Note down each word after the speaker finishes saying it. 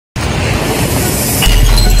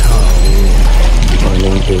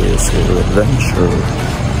ASAL Adventure.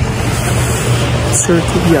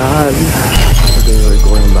 Circular. Today we're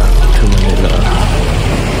going back to Manila.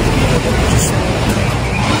 Just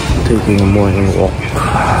taking a morning walk.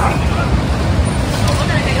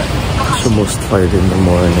 It's almost 5 in the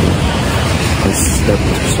morning. I slept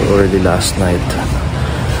so early last night.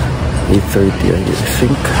 8:30 I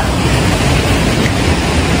think.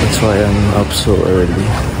 That's why I'm up so early.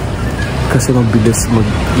 Kasi mabilis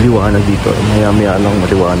magliwanag dito. Maya-maya lang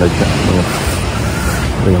maliwanag na.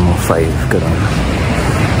 Mga 5 ganun.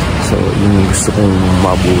 So yung gusto kong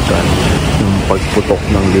mabutan, yung pagputok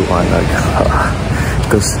ng liwanag.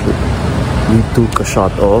 Because we took a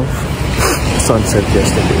shot of sunset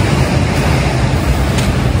yesterday.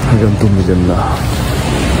 Hanggang tumilim na.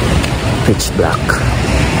 Pitch black.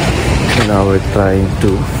 And now we're trying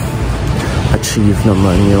to achieve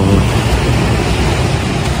naman yung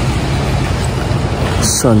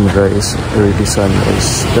sunrise, early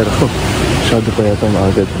sunrise. Pero masyado pa yata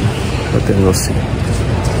maagad. But then we'll see.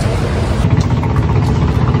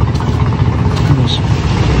 Tapos,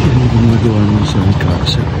 yung gumagawa ng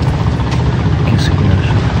sandcastle. Kasi na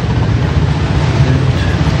siya. And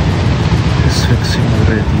it's fixing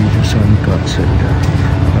already the sandcastle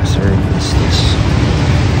as early as this.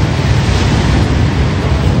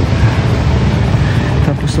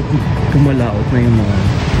 Tapos pumalaot na yung mga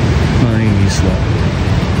isla.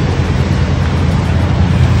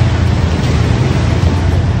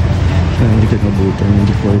 Hindi ka nabutan,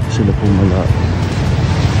 hindi pwede sila pumalaot.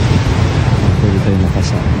 Pwede tayo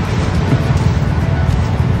nakasama.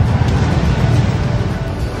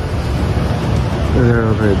 They're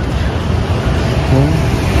already.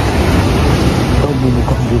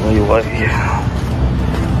 Bubukang din kayo ay.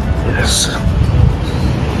 Yes.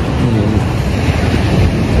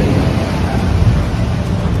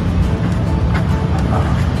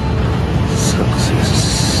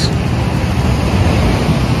 Success.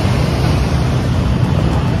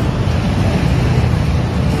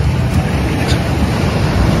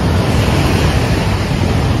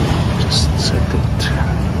 Just set it.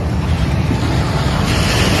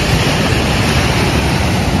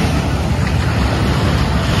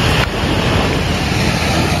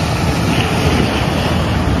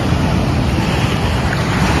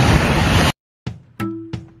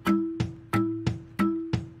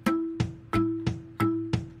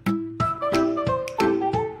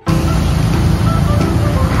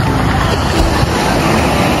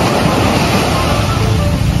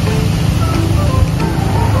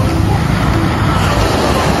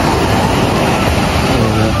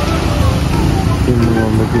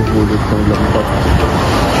 Maghuhulog ng lambat.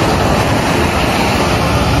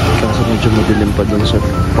 Kaso medyo madilim pa dun sa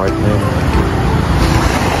part na yun.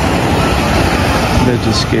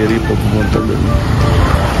 Medyo scary pag pumunta dun.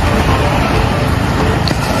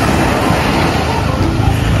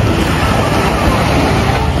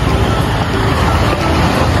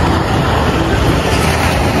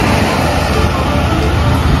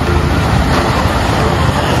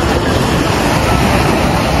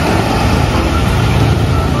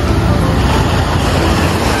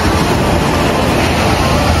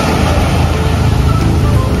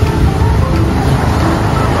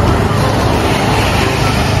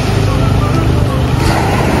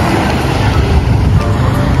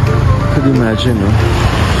 Imagine, no?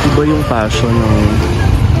 Iba yung passion ng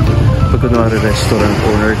pag kunwari restaurant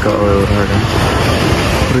owner ka or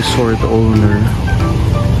resort owner.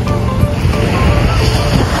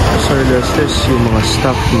 So this yung mga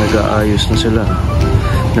staff nag-aayos na sila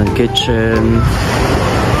ng kitchen,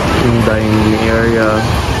 yung dining area.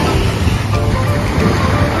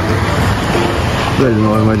 Well,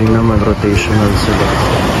 normally naman rotational sila.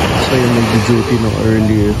 So yung mag-duty ng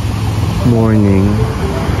early morning,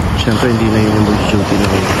 siyempre hindi na yung mag-duty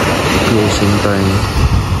ng closing time.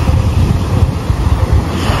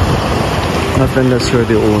 Not unless you're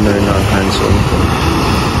the owner na hands-on ko.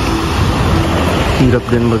 Hirap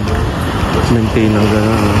din mag-maintain ng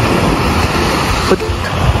gano'n. But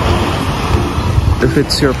if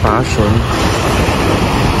it's your passion,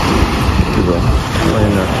 diba? Why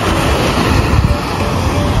not?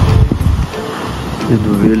 You'd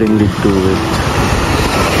willingly do it.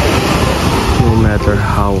 No matter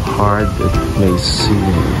how hard it may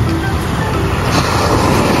seem,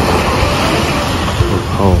 or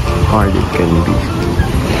how hard it can be.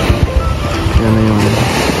 Yan na yung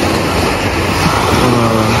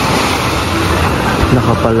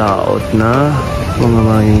nakapalaot na mga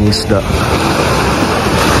mangingisda.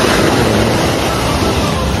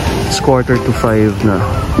 It's 4:45 na.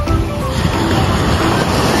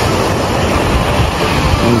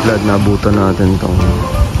 I'm glad nabutan natin tong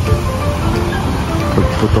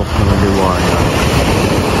pagputok ng liwanag.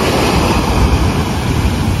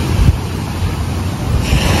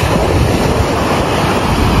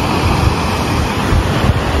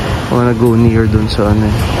 I wanna go near dun sa ano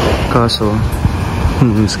eh. Kaso,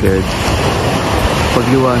 I'm scared. Pag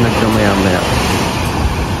liwanag na maya-maya.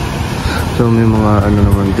 So may mga ano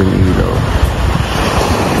naman din ilaw.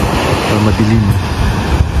 Madilim.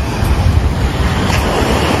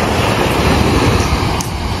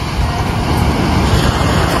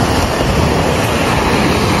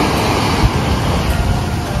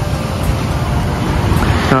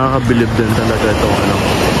 Nakakabilib din talaga itong ano,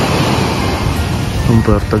 yung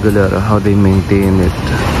Puerto Galera, how they maintain it.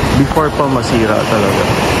 Before pa masira talaga.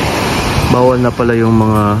 Bawal na pala yung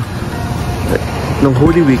mga nung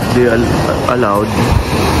Holy Week they allowed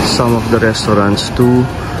some of the restaurants to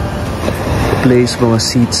place mga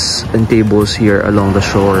seats and tables here along the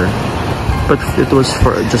shore, but it was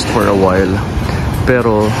just for a while.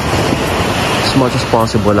 Pero as much as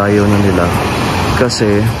possible ayaw na nila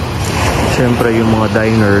kasi syempre yung mga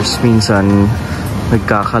diners minsan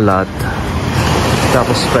nagkakalat,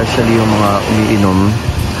 tapos especially yung mga umiinom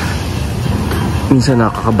minsan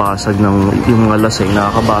nakakabasag ng yung mga lasing,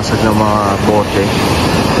 nakakabasag ng mga bote.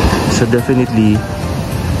 So definitely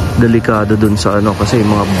delikado dun sa ano kasi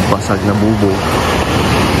yung mga basag na bubo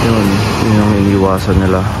yun yung iniwasan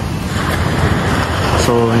nila.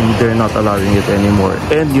 So they're not allowing it anymore.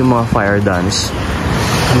 And yung mga fire dance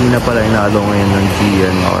hindi na pala inalo ngayon ng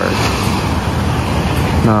GNR,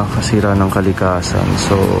 nakakasira ng kalikasan.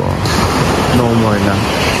 So no more na.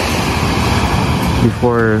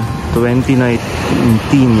 Before 2019,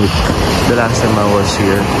 the last time I was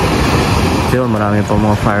here, yun, marami pa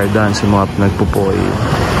mga fire dance, yung mga nagpupoy.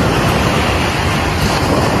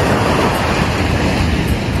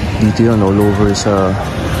 Dito yun, all over sa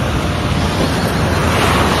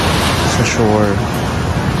shore.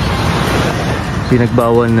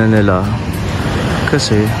 Pinagbawal na nila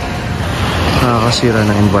kasi nakakasira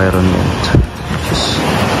ng environment. Just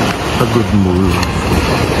a good move.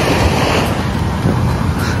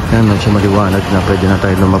 Yan, medyo maliwanag na. Pwede na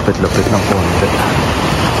tayo lumapit-lapit ng konti.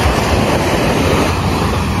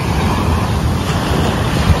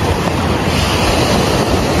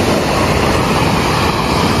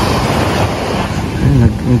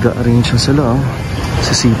 Nag-arrange sila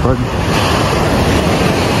sa sipag.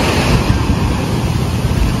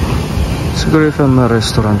 Siguro if I'm a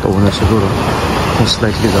restaurant owner, siguro most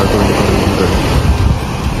likely gagawin ko rin yung gano'n.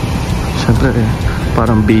 Siyempre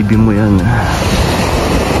parang baby mo yan.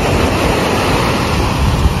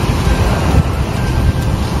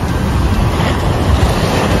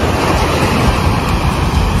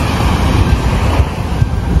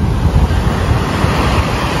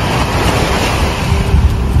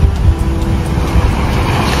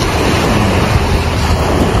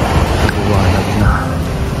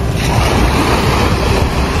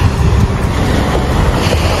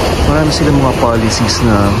 Marami silang mga policies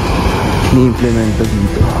na ni-implementa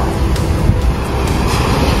dito.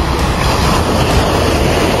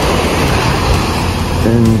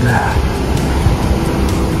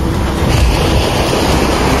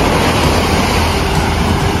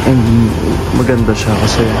 And maganda siya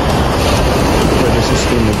kasi for the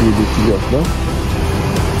sustainability of the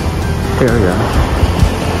area,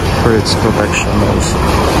 for its protection also.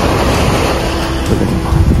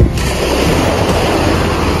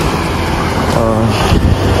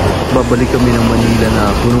 Babalik kami ng Manila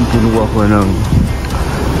na punong-puno ako ng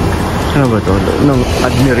ano ba to? Ng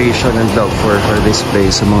admiration and love for this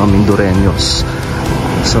place sa mga Mindoreños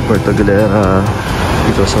sa Puerto Galera,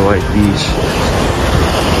 dito sa White Beach.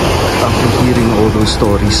 After hearing all those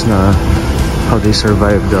stories na how they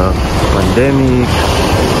survived the pandemic,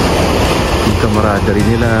 yung camaraderie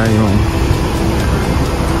nila, yung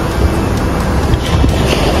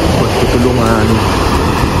pagtutulungan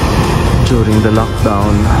during the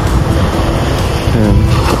lockdown, and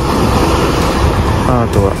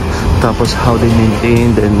tapos how they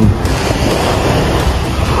maintained and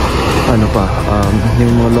ano pa,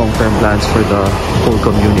 yung mga long-term plans for the whole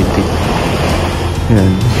community.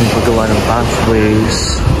 Yan, yung paggawa ng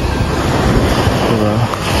pathways, diba?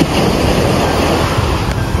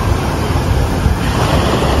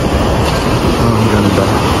 Ang ganda.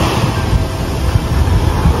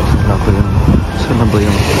 Sana ba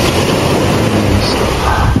yung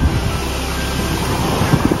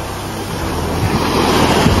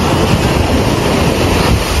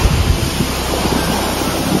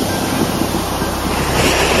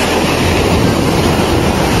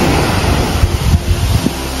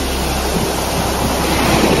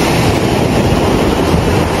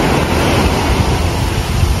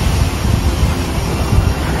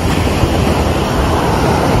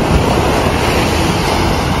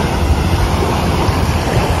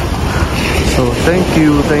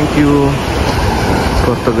thank you.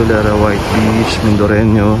 Puerto Galera, White Beach,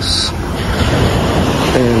 Mindoreños.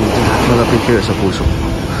 And malapit kayo sa puso.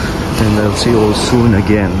 And I'll see you all soon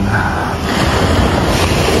again.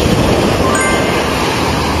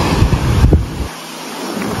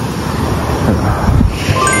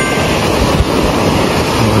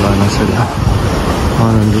 Wala na sila.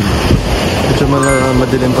 Nandun. Medyo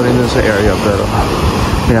madilim pa rin dun sa area, pero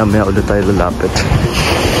maya ulit tayo lalapit.